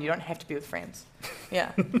on your own. You don't have to be with friends.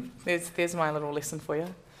 Yeah. There's my little lesson for you.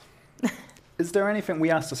 Is there anything,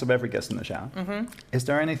 we ask this of every guest in the shower, is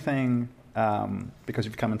there anything, because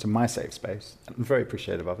you've come into my safe space, I'm very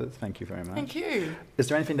appreciative of it, thank you very much. Thank you. Is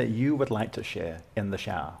there anything that you would like to share in the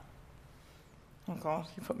shower? Oh God,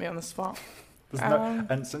 you put me on the spot.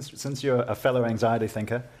 And since you're a fellow anxiety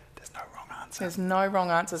thinker, there's no wrong answer. There's no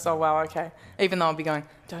wrong answers. Oh wow, okay. Even though I'll be going,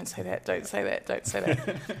 don't say that, don't say that, don't say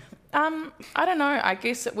that. I don't know, I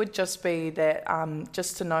guess it would just be that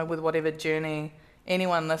just to know with whatever journey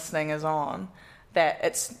anyone listening is on, that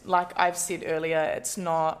it's like I've said earlier, it's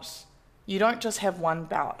not, you don't just have one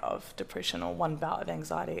bout of depression or one bout of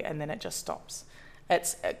anxiety and then it just stops.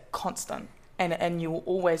 It's constant. and you will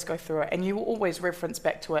always go through it, and you will always reference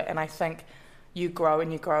back to it. And I think you grow,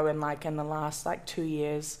 and like in the last like 2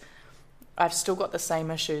 years, I've still got the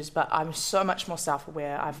same issues, but I'm so much more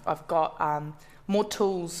self-aware. I've got more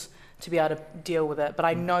tools to be able to deal with it, but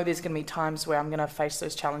I know there's going to be times where I'm going to face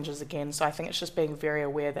those challenges again. So I think it's just being very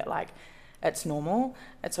aware that like it's normal,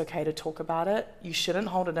 it's okay to talk about it, you shouldn't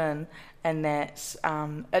hold it in, and that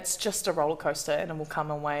it's just a roller coaster and it will come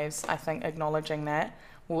in waves. I think acknowledging that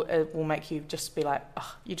will make you just be like,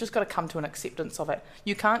 you just got to come to an acceptance of it.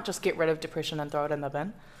 You can't just get rid of depression and throw it in the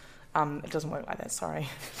bin. It doesn't work like that, sorry.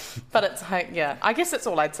 But it's like, yeah, I guess that's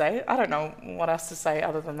all I'd say. I don't know what else to say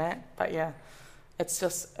other than that, but yeah, it's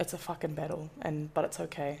a fucking battle, but it's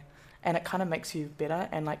okay. And it kind of makes you better,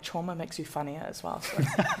 and like trauma makes you funnier as well. So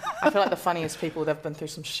I feel like the funniest people, they've been through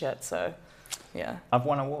some shit, so yeah. I've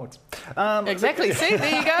won awards. Exactly, see,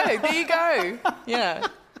 there you go. Yeah.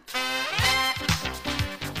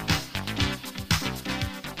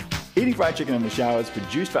 Eating Fried Chicken in the Shower is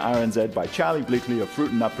produced for RNZ by Charlie Bleakley of Fruit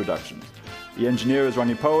and Nut Productions. The engineer is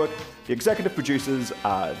Ronnie Powick. The executive producers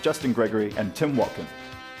are Justin Gregory and Tim Watkin.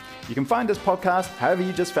 You can find this podcast however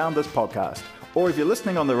you just found this podcast. Or if you're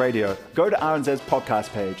listening on the radio, go to RNZ's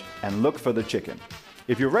podcast page and look for The Chicken.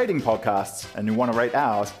 If you're rating podcasts and you want to rate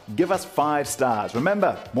ours, give us 5 stars.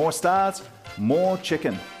 Remember, more stars, more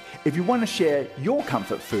chicken. If you want to share your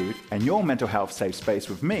comfort food and your mental health safe space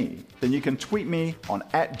with me, then you can tweet me on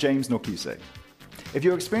 @JamesNokise. If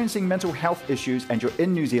you're experiencing mental health issues and you're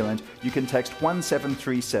in New Zealand, you can text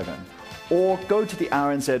 1737. Or go to the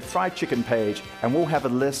RNZ Fried Chicken page and we'll have a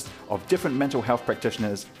list of different mental health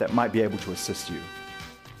practitioners that might be able to assist you.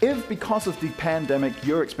 If because of the pandemic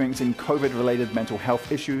you're experiencing COVID-related mental health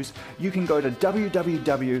issues, you can go to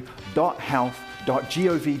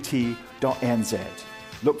www.health.govt.nz.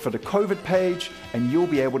 Look for the COVID page and you'll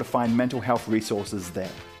be able to find mental health resources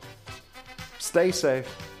there. Stay safe,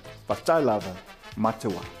 Vatai lava,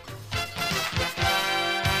 matua.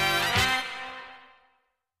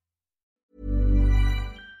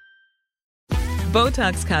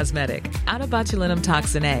 Botox Cosmetic, out of botulinum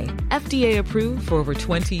toxin A, FDA approved for over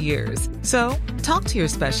 20 years. So, talk to your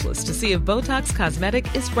specialist to see if Botox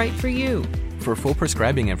Cosmetic is right for you. For full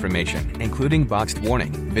prescribing information, including boxed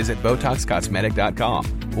warning, visit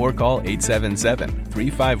BotoxCosmetic.com or call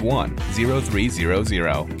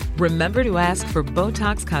 877-351-0300. Remember to ask for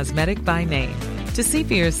Botox Cosmetic by name. To see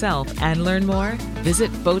for yourself and learn more,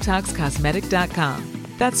 visit BotoxCosmetic.com.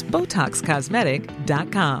 That's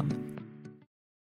BotoxCosmetic.com.